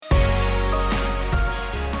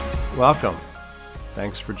Welcome.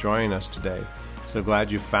 Thanks for joining us today. So glad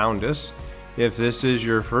you found us. If this is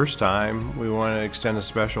your first time, we want to extend a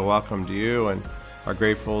special welcome to you and are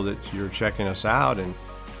grateful that you're checking us out. And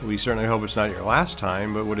we certainly hope it's not your last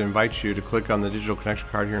time, but would invite you to click on the digital connection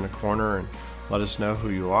card here in the corner and let us know who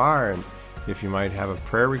you are and if you might have a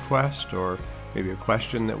prayer request or maybe a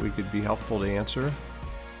question that we could be helpful to answer.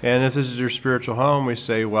 And if this is your spiritual home, we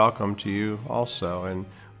say welcome to you also, and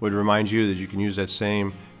would remind you that you can use that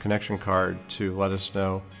same connection card to let us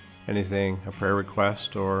know anything, a prayer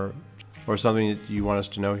request or something that you want us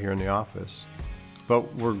to know here in the office.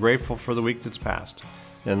 But we're grateful for the week that's passed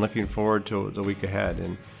and looking forward to the week ahead.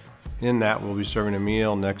 And in that, we'll be serving a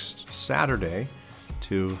meal next Saturday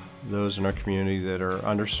to those in our community that are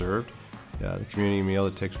underserved, the community meal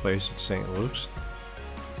that takes place at St. Luke's.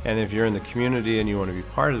 And if you're in the community and you want to be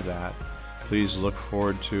part of that, please look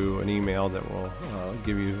forward to an email that will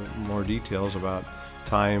give you more details about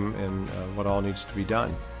time and what all needs to be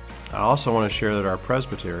done. I also want to share that our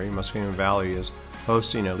presbytery, Muskingum Valley, is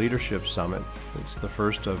hosting a leadership summit. It's the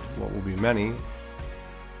first of what will be many.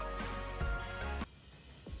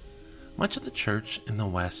 Much of the church in the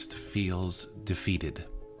West feels defeated,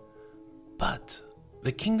 but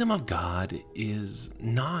the kingdom of God is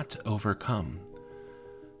not overcome.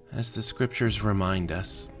 As the scriptures remind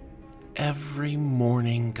us, every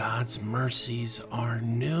morning God's mercies are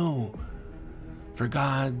new, for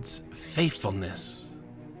God's faithfulness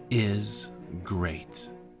is great.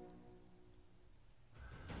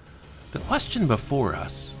 The question before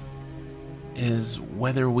us is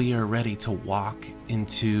whether we are ready to walk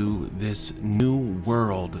into this new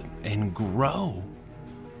world and grow.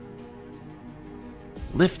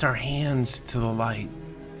 Lift our hands to the light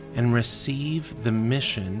and receive the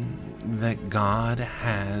mission that God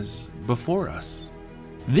has before us.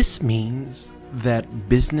 This means that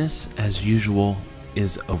business as usual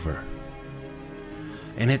is over.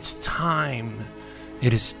 And it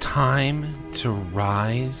is time to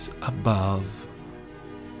rise above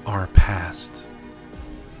our past.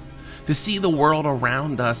 To see the world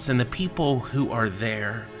around us and the people who are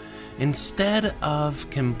there, instead of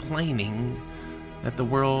complaining that the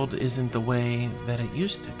world isn't the way that it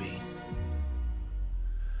used to be.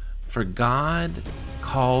 For God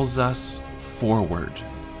calls us forward.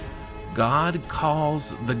 God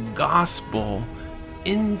calls the gospel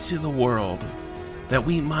into the world that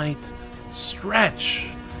we might stretch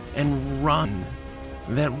and run,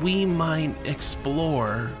 that we might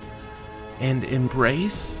explore and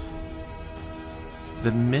embrace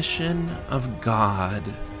the mission of God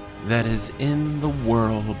that is in the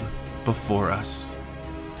world before us.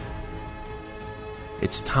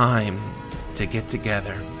 It's time to get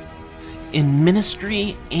together. In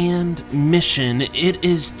ministry and mission, it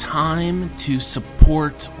is time to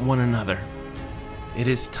support one another. It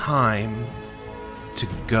is time to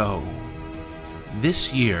go.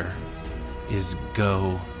 This year is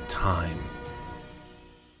go time.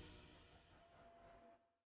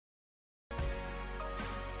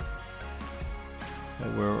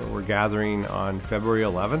 We're gathering on February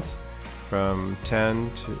 11th from 10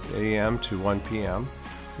 a.m. to 1 p.m.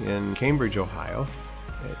 in Cambridge, Ohio.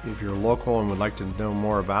 If you're local and would like to know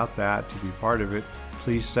more about that, to be part of it,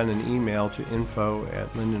 please send an email to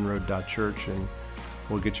info@lindenroad.church and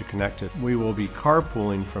we'll get you connected. We will be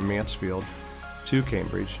carpooling from Mansfield to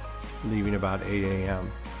Cambridge, leaving about 8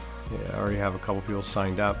 a.m. I already have a couple people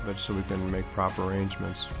signed up, but so we can make proper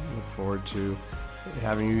arrangements. Look forward to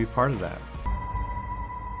having you be part of that.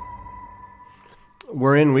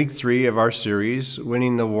 We're in week 3 of our series,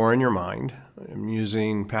 Winning the War in Your Mind. I'm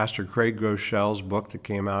using Pastor Craig Groeschel's book that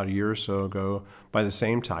came out a year or so ago by the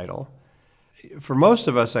same title. For most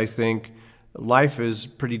of us, I think, life is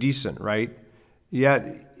pretty decent, right?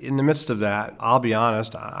 Yet, in the midst of that, I'll be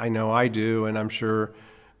honest, I know I do, and I'm sure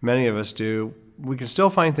many of us do, we can still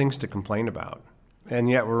find things to complain about. And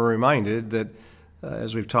yet we're reminded that,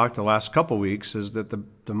 as we've talked the last couple weeks, is that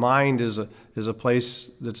the mind is a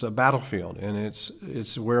place that's a battlefield, and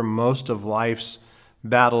it's where most of life's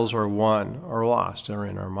battles are won or lost are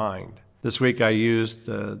in our mind. This week I used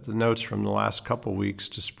the notes from the last couple weeks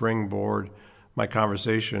to springboard my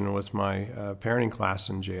conversation with my parenting class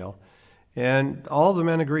in jail, and all of the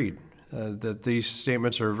men agreed that these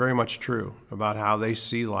statements are very much true about how they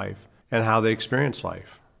see life and how they experience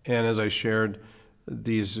life. And as I shared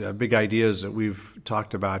these big ideas that we've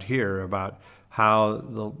talked about here, about how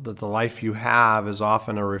the life you have is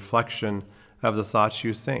often a reflection of the thoughts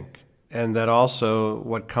you think, and that also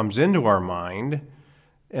what comes into our mind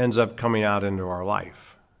ends up coming out into our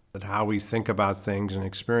life. That how we think about things and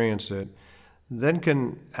experience it then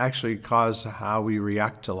can actually cause how we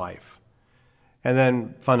react to life. And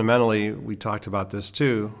then fundamentally, we talked about this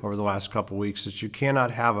too over the last couple of weeks, that you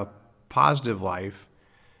cannot have a positive life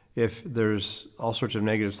if there's all sorts of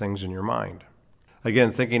negative things in your mind.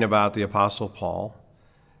 Again, thinking about the Apostle Paul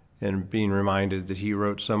and being reminded that he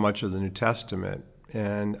wrote so much of the New Testament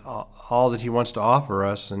and all that he wants to offer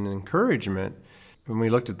us and encouragement. When we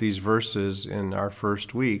looked at these verses in our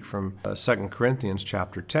first week from 2 Corinthians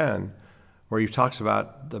chapter 10, where he talks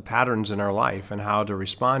about the patterns in our life and how to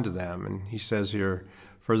respond to them. And he says here,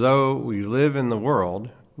 "For though we live in the world,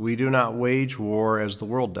 we do not wage war as the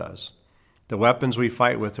world does. The weapons we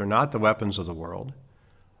fight with are not the weapons of the world.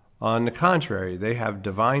 On the contrary, they have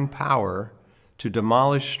divine power to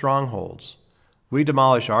demolish strongholds. We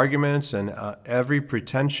demolish arguments and every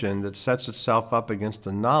pretension that sets itself up against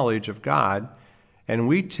the knowledge of God, and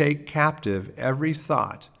we take captive every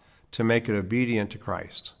thought to make it obedient to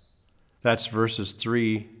Christ." That's verses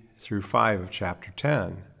 3 through 5 of chapter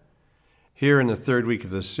 10. Here in the third week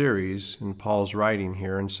of this series, in Paul's writing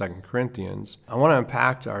here in 2 Corinthians, I want to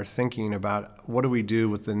unpack our thinking about what do we do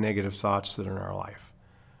with the negative thoughts that are in our life.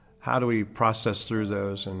 How do we process through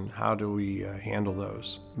those, and how do we handle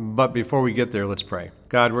those? But before we get there, let's pray.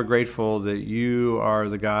 God, we're grateful that you are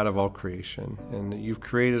the God of all creation, and that you've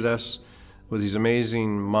created us with these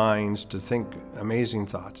amazing minds to think amazing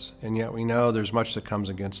thoughts. And yet we know there's much that comes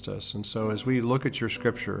against us. And so as we look at your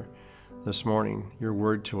scripture this morning, your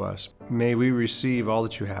word to us, may we receive all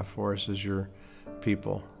that you have for us as your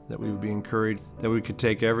people, that we would be encouraged, that we could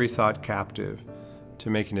take every thought captive to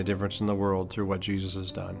making a difference in the world through what Jesus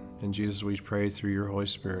has done. And Jesus, we pray through your Holy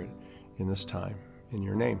Spirit in this time, in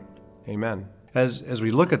your name. Amen. As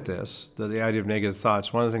we look at this, the idea of negative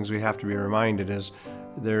thoughts, one of the things we have to be reminded is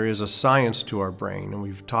there is a science to our brain, and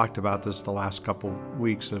we've talked about this the last couple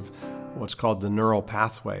weeks of what's called the neural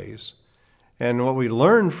pathways. And what we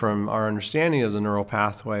learn from our understanding of the neural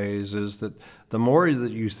pathways is that the more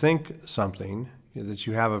that you think something, that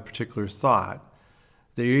you have a particular thought,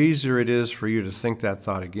 the easier it is for you to think that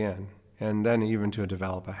thought again, and then even to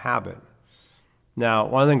develop a habit. Now,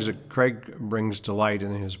 one of the things that Craig brings to light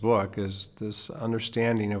in his book is this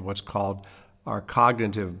understanding of what's called our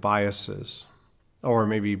cognitive biases, or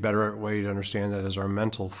maybe a better way to understand that is our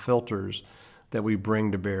mental filters that we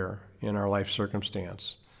bring to bear in our life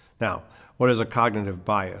circumstance. Now, what is a cognitive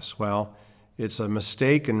bias? Well, it's a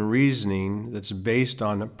mistake in reasoning that's based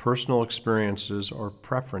on personal experiences or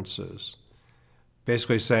preferences.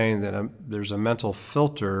 Basically saying that there's a mental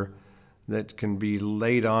filter that can be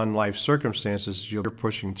laid on life circumstances you're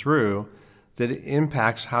pushing through that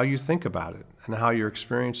impacts how you think about it and how you're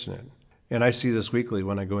experiencing it. And I see this weekly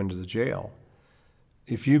when I go into the jail.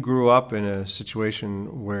 If you grew up in a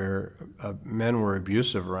situation where men were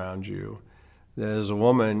abusive around you, that as a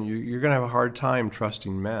woman, you're going to have a hard time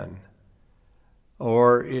trusting men.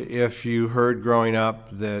 Or if you heard growing up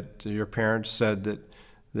that your parents said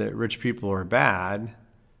that rich people are bad,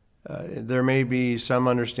 there may be some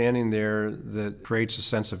understanding there that creates a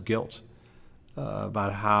sense of guilt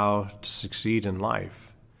about how to succeed in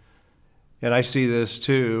life. And I see this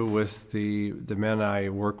too with the men I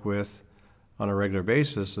work with on a regular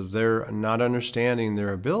basis, of they're not understanding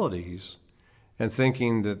their abilities and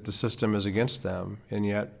thinking that the system is against them, and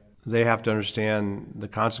yet they have to understand the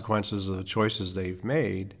consequences of the choices they've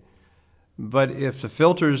made. But if the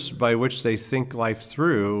filters by which they think life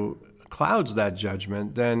through clouds that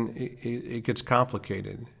judgment, then it gets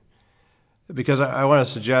complicated. Because I want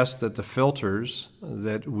to suggest that the filters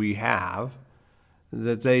that we have,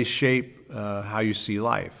 that they shape how you see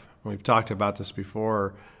life. We've talked about this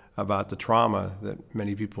before, about the trauma that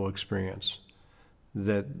many people experience.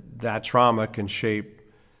 That trauma can shape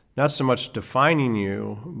not so much defining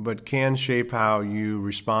you, but can shape how you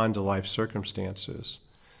respond to life circumstances.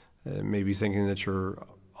 Maybe thinking that you're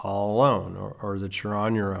all alone or that you're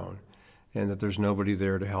on your own and that there's nobody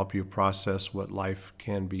there to help you process what life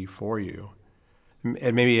can be for you.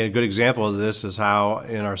 And maybe a good example of this is how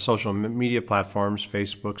in our social media platforms,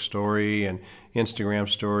 Facebook story and Instagram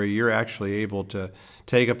story, you're actually able to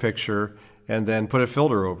take a picture and then put a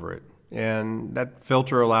filter over it. And that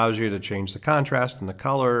filter allows you to change the contrast and the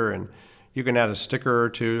color, and you can add a sticker or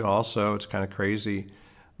two also. It's kind of crazy.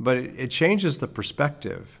 But it changes the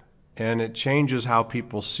perspective, and it changes how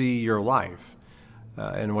people see your life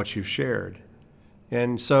and what you've shared.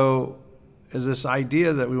 And so is this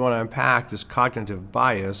idea that we want to unpack, this cognitive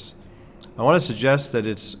bias, I want to suggest that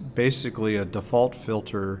it's basically a default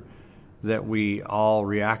filter that we all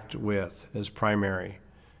react with as primary.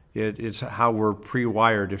 It's how we're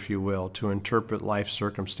pre-wired, if you will, to interpret life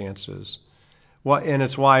circumstances. Well, and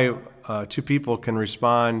it's why two people can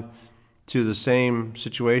respond to the same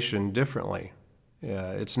situation differently.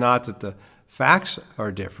 It's not that the facts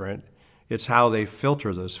are different. It's how they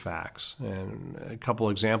filter those facts. And a couple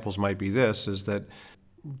examples might be this, is that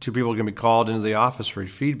two people can be called into the office for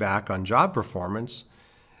feedback on job performance,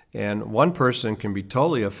 and one person can be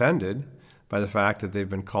totally offended by the fact that they've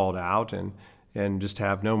been called out and just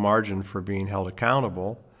have no margin for being held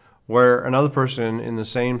accountable, where another person in the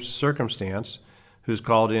same circumstance who's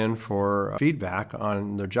called in for feedback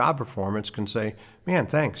on their job performance can say, man,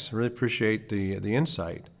 thanks, I really appreciate the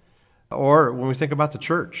insight. Or when we think about the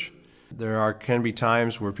church, can be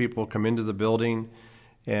times where people come into the building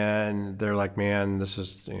and they're like, man,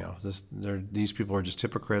 these people are just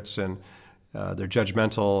hypocrites and they're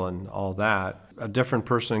judgmental and all that. A different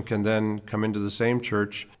person can then come into the same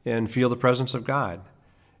church and feel the presence of God.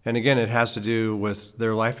 And again, it has to do with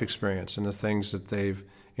their life experience and the things that they've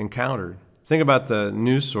encountered. Think about the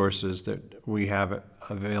news sources that we have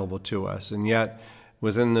available to us, and yet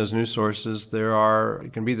within those news sources,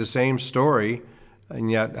 it can be the same story, and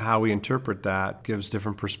yet how we interpret that gives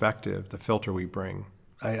different perspective, the filter we bring.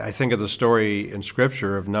 I think of the story in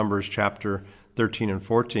Scripture of Numbers chapter 13 and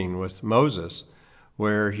 14 with Moses,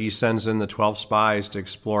 where he sends in the 12 spies to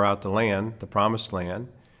explore out the land, the promised land.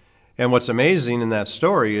 And what's amazing in that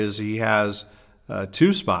story is he has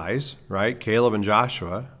two spies, right? Caleb and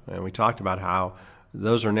Joshua. And we talked about how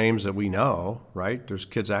those are names that we know, right? There's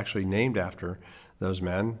kids actually named after those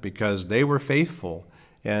men because they were faithful.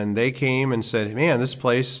 And they came and said, man, this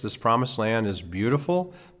place, this promised land is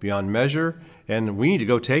beautiful beyond measure, and we need to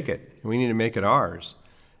go take it. We need to make it ours.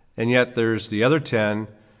 And yet there's the other 10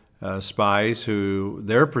 spies who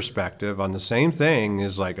their perspective on the same thing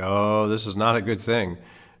is like, oh, this is not a good thing.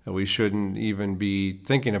 We shouldn't even be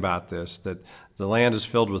thinking about this, that the land is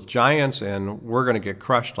filled with giants and we're going to get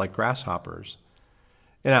crushed like grasshoppers.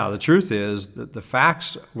 Now, the truth is that the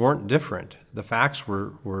facts weren't different. The facts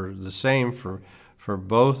were the same for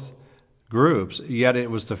both groups, yet it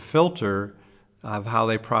was the filter of how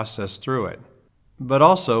they processed through it. But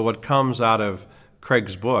also what comes out of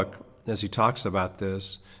Craig's book, as he talks about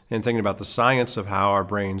this, and thinking about the science of how our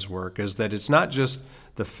brains work, is that it's not just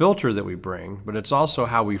the filter that we bring, but it's also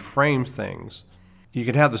how we frame things. You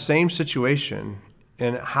can have the same situation,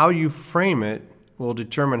 and how you frame it will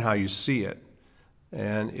determine how you see it.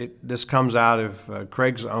 And this comes out of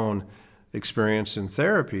Craig's own experience in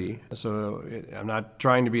therapy. So I'm not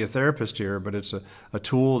trying to be a therapist here, but it's a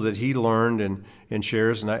tool that he learned and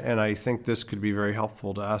shares, and I think this could be very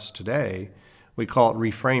helpful to us today. We call it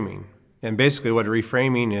reframing. And basically what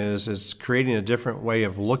reframing is, it's creating a different way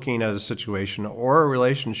of looking at a situation or a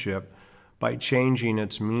relationship by changing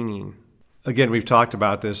its meaning. Again, we've talked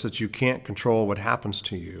about this, that you can't control what happens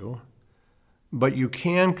to you, but you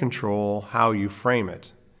can control how you frame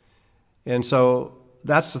it. And so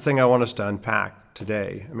that's the thing I want us to unpack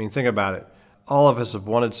today. I mean, think about it. All of us have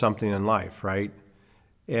wanted something in life, right?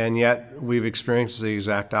 And yet we've experienced the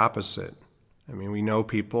exact opposite. I mean, we know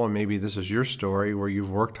people, and maybe this is your story, where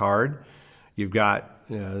you've worked hard, you've got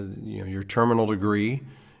your terminal degree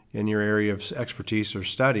in your area of expertise or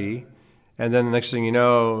study, and then the next thing you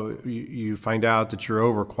know, you find out that you're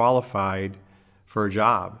overqualified for a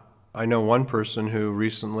job. I know one person who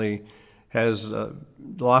recently has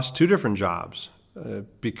lost 2 different jobs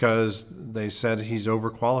because they said he's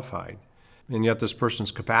overqualified. And yet this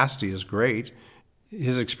person's capacity is great.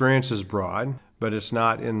 His experience is broad, but it's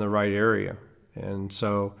not in the right area. And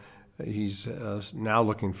so he's now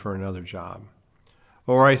looking for another job.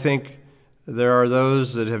 Or I think there are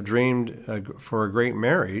those that have dreamed for a great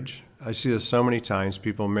marriage. I see this so many times.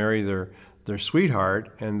 People marry their sweetheart,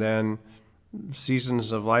 and then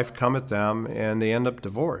seasons of life come at them, and they end up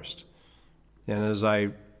divorced. And as I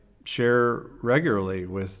share regularly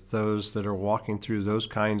with those that are walking through those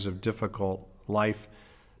kinds of difficult life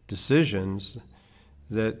decisions,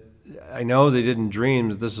 that I know they didn't dream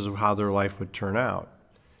that this is how their life would turn out.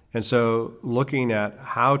 And so looking at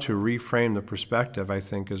how to reframe the perspective, I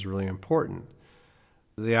think, is really important.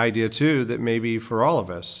 The idea, too, that maybe for all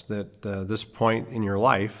of us, that this point in your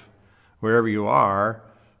life, wherever you are,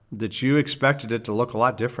 that you expected it to look a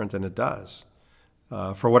lot different than it does,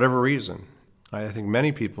 for whatever reason. I think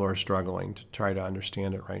many people are struggling to try to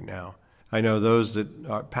understand it right now. I know those that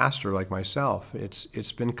are pastor like myself,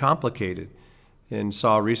 it's been complicated. And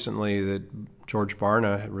saw recently that George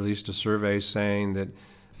Barna had released a survey saying that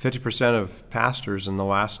 50% of pastors in the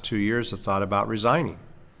last 2 years have thought about resigning.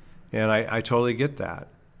 And I totally get that.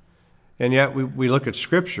 And yet we look at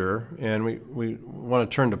Scripture, and we want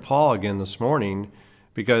to turn to Paul again this morning,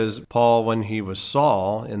 because Paul, when he was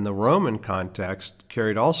Saul, in the Roman context,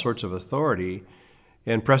 carried all sorts of authority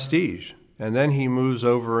and prestige. And then he moves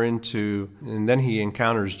over and then he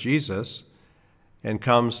encounters Jesus, and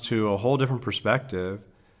comes to a whole different perspective.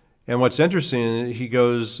 And what's interesting, he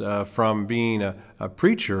goes from being a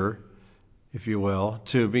preacher, if you will,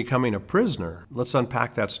 to becoming a prisoner. Let's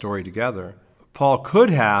unpack that story together. Paul could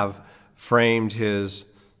have framed his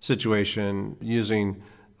situation using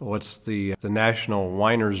what's the National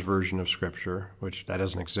Winer's version of Scripture, which that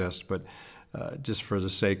doesn't exist, but just for the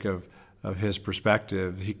sake of his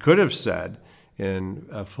perspective, he could have said in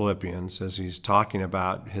Philippians, as he's talking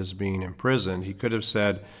about his being imprisoned, he could have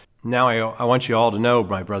said, now I want you all to know,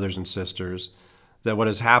 my brothers and sisters, that what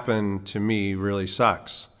has happened to me really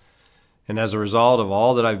sucks. And as a result of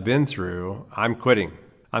all that I've been through, I'm quitting.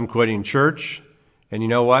 I'm quitting church, and you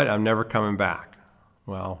know what? I'm never coming back.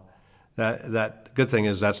 Well, that good thing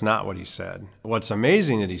is that's not what he said. What's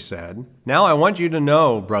amazing that he said, now I want you to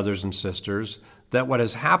know, brothers and sisters, that what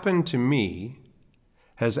has happened to me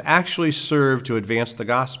has actually served to advance the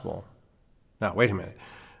gospel. Now, wait a minute.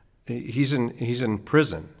 He's in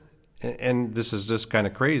prison, and this is just kind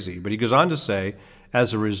of crazy. But he goes on to say,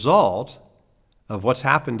 as a result of what's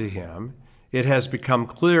happened to him, it has become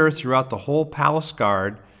clear throughout the whole palace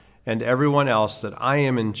guard and everyone else that I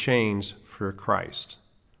am in chains for Christ.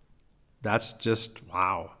 That's just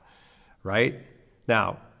wow, right?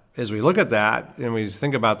 Now, as we look at that and we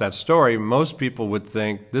think about that story, most people would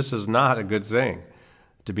think this is not a good thing,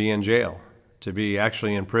 to be in jail, to be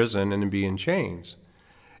actually in prison and to be in chains.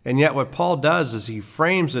 And yet what Paul does is he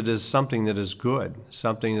frames it as something that is good,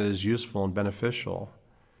 something that is useful and beneficial.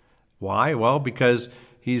 Why? Well, because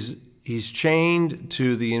he's chained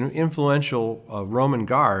to the influential Roman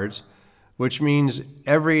guards, which means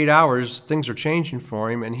every 8 hours things are changing for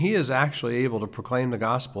him, and he is actually able to proclaim the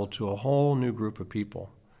gospel to a whole new group of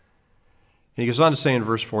people. And he goes on to say in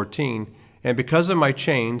verse 14, and because of my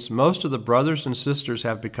chains, most of the brothers and sisters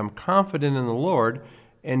have become confident in the Lord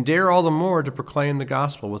and dare all the more to proclaim the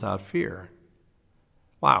gospel without fear.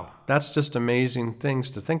 Wow, that's just amazing things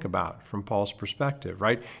to think about from Paul's perspective,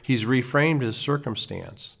 right? He's reframed his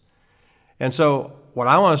circumstance. And so what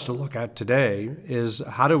I want us to look at today is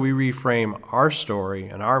how do we reframe our story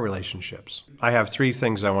and our relationships? I have 3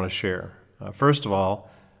 things I want to share. First of all,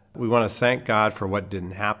 we want to thank God for what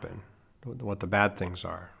didn't happen, what the bad things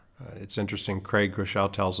are. It's interesting, Craig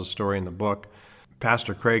Groeschel tells a story in the book.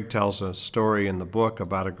 Pastor Craig tells a story in the book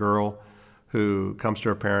about a girl who comes to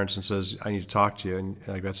her parents and says, I need to talk to you, and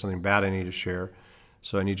I've got something bad I need to share,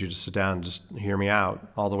 so I need you to sit down and just hear me out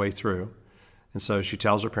all the way through. And so she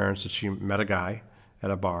tells her parents that she met a guy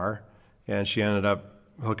at a bar, and she ended up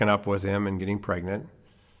hooking up with him and getting pregnant.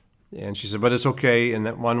 And she said, but it's okay, and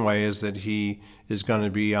that one way is that he is going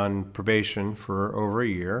to be on probation for over a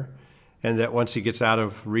year, and that once he gets out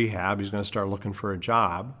of rehab, he's going to start looking for a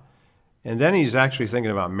job. And then he's actually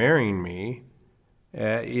thinking about marrying me,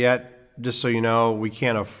 yet, just so you know, we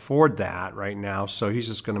can't afford that right now, so he's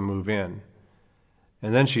just going to move in.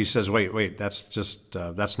 And then she says, wait,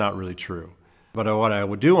 that's not really true. But what I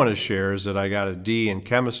do want to share is that I got a D in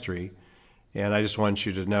chemistry, and I just want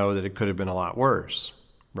you to know that it could have been a lot worse,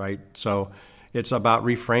 right? So it's about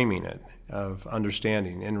reframing it, of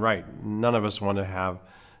understanding. And right, none of us want to have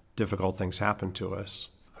difficult things happen to us.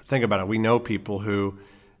 Think about it. We know people who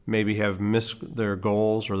maybe have missed their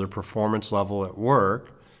goals or their performance level at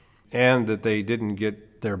work, and that they didn't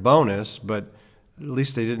get their bonus, but at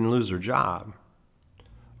least they didn't lose their job.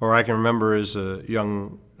 Or I can remember as a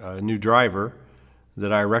young new driver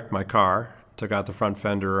that I wrecked my car, took out the front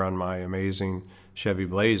fender on my amazing Chevy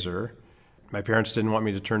Blazer. My parents didn't want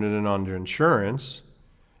me to turn it in on their insurance,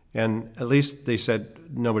 and at least they said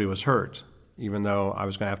nobody was hurt, even though I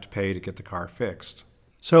was going to have to pay to get the car fixed.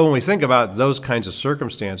 So when we think about those kinds of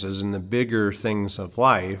circumstances and the bigger things of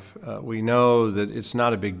life, we know that it's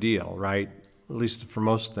not a big deal, right? At least for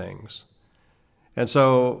most things. And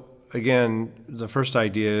so, again, the first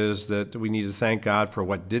idea is that we need to thank God for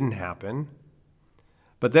what didn't happen.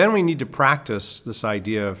 But then we need to practice this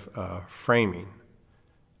idea of framing.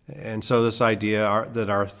 And so this idea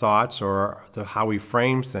that our thoughts or how we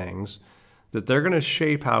frame things, that they're going to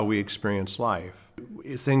shape how we experience life.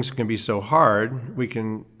 If things can be so hard, we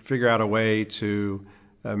can figure out a way to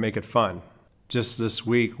make it fun. Just this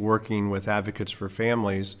week, working with Advocates for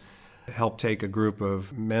Families, helped take a group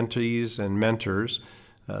of mentees and mentors.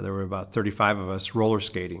 There were about 35 of us roller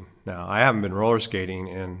skating. Now, I haven't been roller skating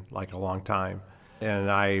in like a long time,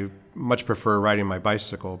 and I much prefer riding my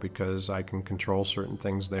bicycle because I can control certain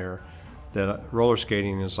things there. That roller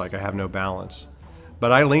skating is like I have no balance.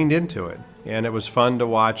 But I leaned into it, and it was fun to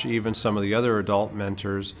watch even some of the other adult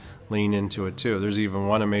mentors lean into it too. There's even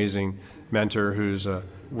one amazing mentor who's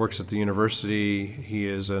works at the university. He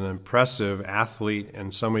is an impressive athlete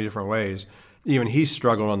in so many different ways. Even he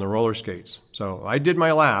struggled on the roller skates. So I did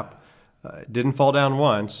my lap, didn't fall down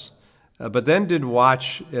once, but then did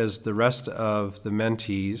watch as the rest of the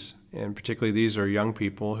mentees, and particularly these are young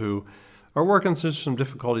people who are working through some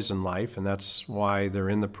difficulties in life, and that's why they're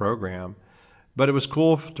in the program. But it was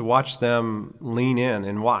cool to watch them lean in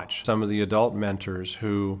and watch some of the adult mentors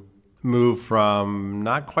who move from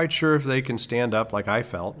not quite sure if they can stand up like I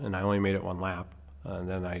felt, and I only made it one lap. And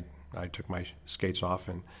then I took my skates off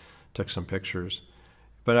and took some pictures.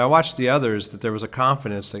 But I watched the others that there was a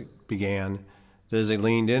confidence that began as they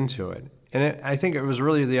leaned into it. And I think it was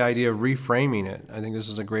really the idea of reframing it. I think this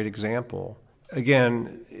is a great example.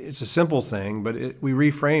 Again, it's a simple thing, but we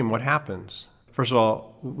reframe what happens. First of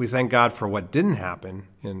all, we thank God for what didn't happen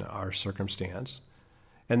in our circumstance,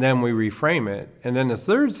 and then we reframe it. And then the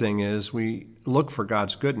third thing is we look for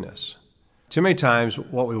God's goodness. Too many times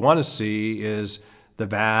what we want to see is the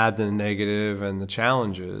bad, the negative, and the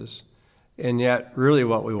challenges, and yet really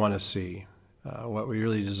what we want to see, what we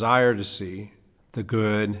really desire to see, the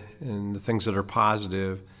good and the things that are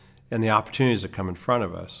positive and the opportunities that come in front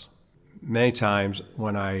of us. Many times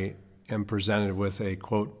when I am presented with a,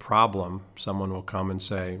 quote, problem, someone will come and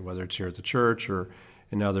say, whether it's here at the church or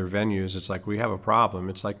in other venues, it's like, we have a problem.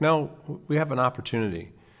 It's like, no, we have an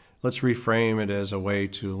opportunity. Let's reframe it as a way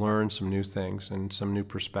to learn some new things and some new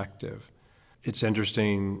perspective. It's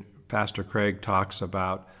interesting, Pastor Craig talks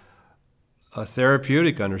about a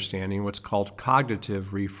therapeutic understanding, what's called cognitive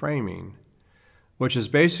reframing, which is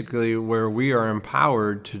basically where we are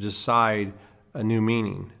empowered to decide a new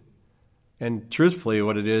meaning. And truthfully,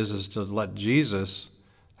 what it is to let Jesus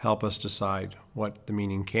help us decide what the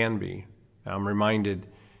meaning can be. I'm reminded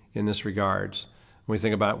in this regards, when we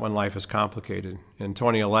think about when life is complicated. In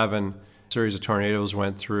 2011, a series of tornadoes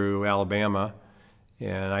went through Alabama,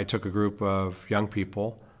 and I took a group of young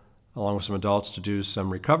people, along with some adults, to do some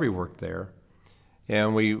recovery work there.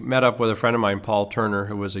 And we met up with a friend of mine, Paul Turner,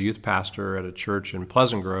 who was a youth pastor at a church in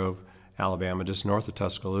Pleasant Grove, Alabama, just north of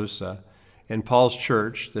Tuscaloosa. In Paul's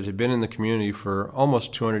church, that had been in the community for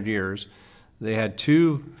almost 200 years, they had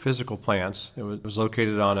two physical plants. It was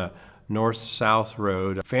located on a north-south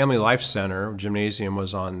road. A Family Life Center gymnasium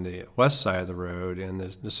was on the west side of the road,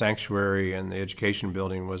 and the sanctuary and the education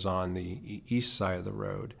building was on the east side of the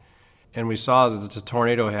road. And we saw that the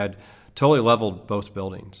tornado had totally leveled both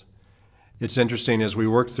buildings. It's interesting, as we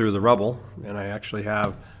worked through the rubble, and I actually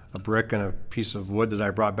have a brick and a piece of wood that I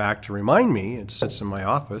brought back to remind me, it sits in my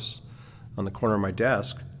office on the corner of my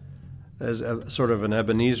desk, as a sort of an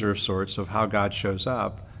Ebenezer of sorts of how God shows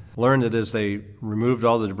up. Learned that as they removed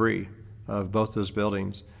all the debris of both those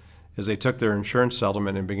buildings, as they took their insurance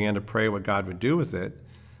settlement and began to pray what God would do with it,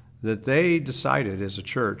 that they decided as a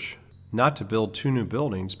church not to build two new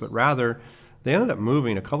buildings, but rather they ended up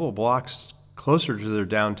moving a couple of blocks closer to their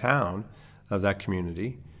downtown of that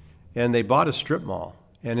community, and they bought a strip mall.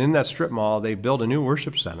 And in that strip mall, they built a new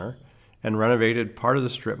worship center and renovated part of the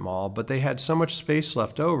strip mall, but they had so much space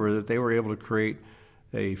left over that they were able to create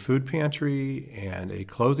a food pantry and a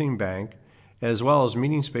clothing bank, as well as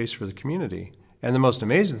meeting space for the community. And the most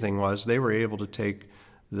amazing thing was they were able to take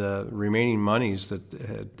the remaining monies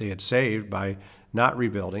that they had saved by not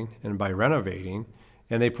rebuilding and by renovating,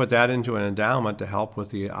 and they put that into an endowment to help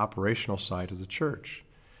with the operational side of the church.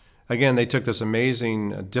 Again, they took this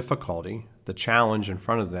amazing difficulty, the challenge in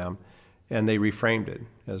front of them, and they reframed it,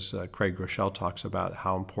 as Craig Groeschel talks about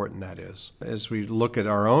how important that is. As we look at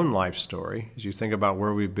our own life story, as you think about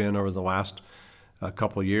where we've been over the last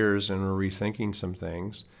couple of years and we're rethinking some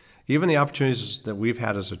things, even the opportunities that we've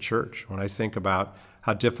had as a church, when I think about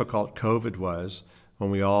how difficult COVID was, when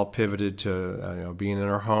we all pivoted to being in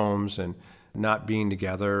our homes and not being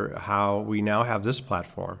together, how we now have this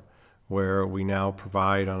platform where we now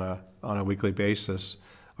provide on a weekly basis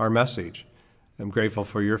our message. I'm grateful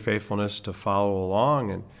for your faithfulness to follow along,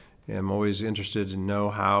 and I'm always interested to know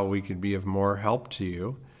how we could be of more help to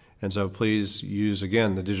you. And so please use,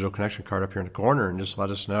 again, the digital connection card up here in the corner and just let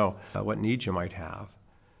us know what needs you might have.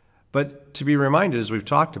 But to be reminded, as we've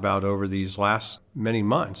talked about over these last many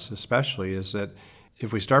months especially, is that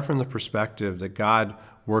if we start from the perspective that God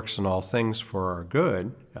works in all things for our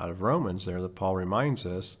good, out of Romans there that Paul reminds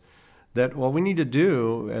us, that what we need to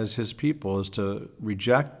do as his people is to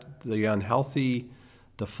reject the unhealthy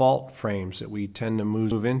default frames that we tend to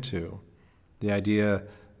move into. The idea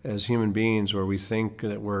as human beings where we think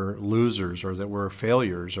that we're losers or that we're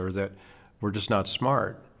failures or that we're just not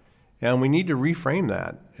smart. And we need to reframe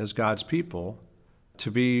that as God's people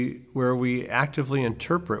to be where we actively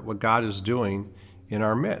interpret what God is doing in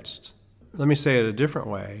our midst. Let me say it a different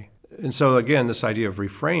way. And so again, this idea of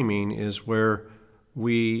reframing is where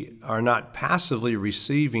we are not passively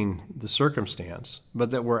receiving the circumstance,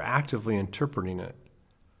 but that we're actively interpreting it.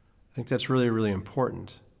 I think that's really, really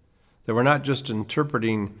important. That we're not just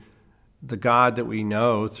interpreting the God that we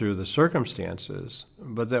know through the circumstances,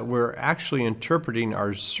 but that we're actually interpreting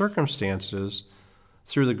our circumstances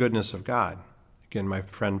through the goodness of God. Again, my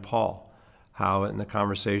friend Paul, how in the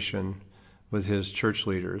conversation with his church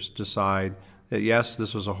leaders decide that yes,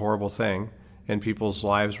 this was a horrible thing and people's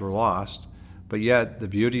lives were lost, but yet the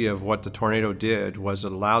beauty of what the tornado did was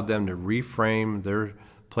it allowed them to reframe their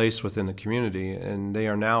place within the community, and they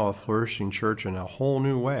are now a flourishing church in a whole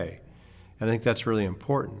new way. And I think that's really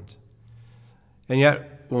important. And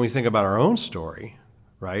yet, when we think about our own story,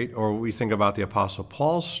 right, or we think about the Apostle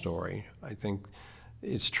Paul's story, I think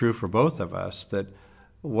it's true for both of us that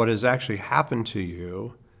what has actually happened to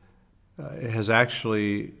you has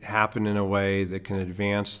actually happened in a way that can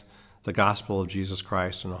advance the gospel of Jesus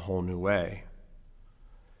Christ in a whole new way.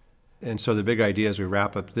 And so the big idea as we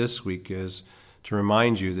wrap up this week is to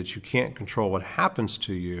remind you that you can't control what happens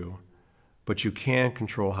to you, but you can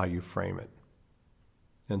control how you frame it.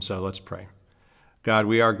 And so let's pray. God,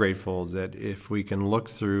 we are grateful that if we can look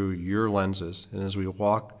through your lenses and as we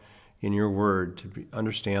walk in your word to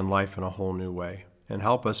understand life in a whole new way, and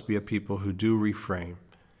help us be a people who do reframe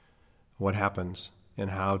what happens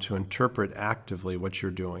and how to interpret actively what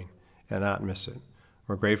you're doing and not miss it.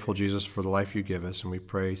 We're grateful, Jesus, for the life you give us, and we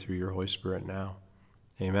pray through your Holy Spirit now.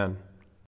 Amen.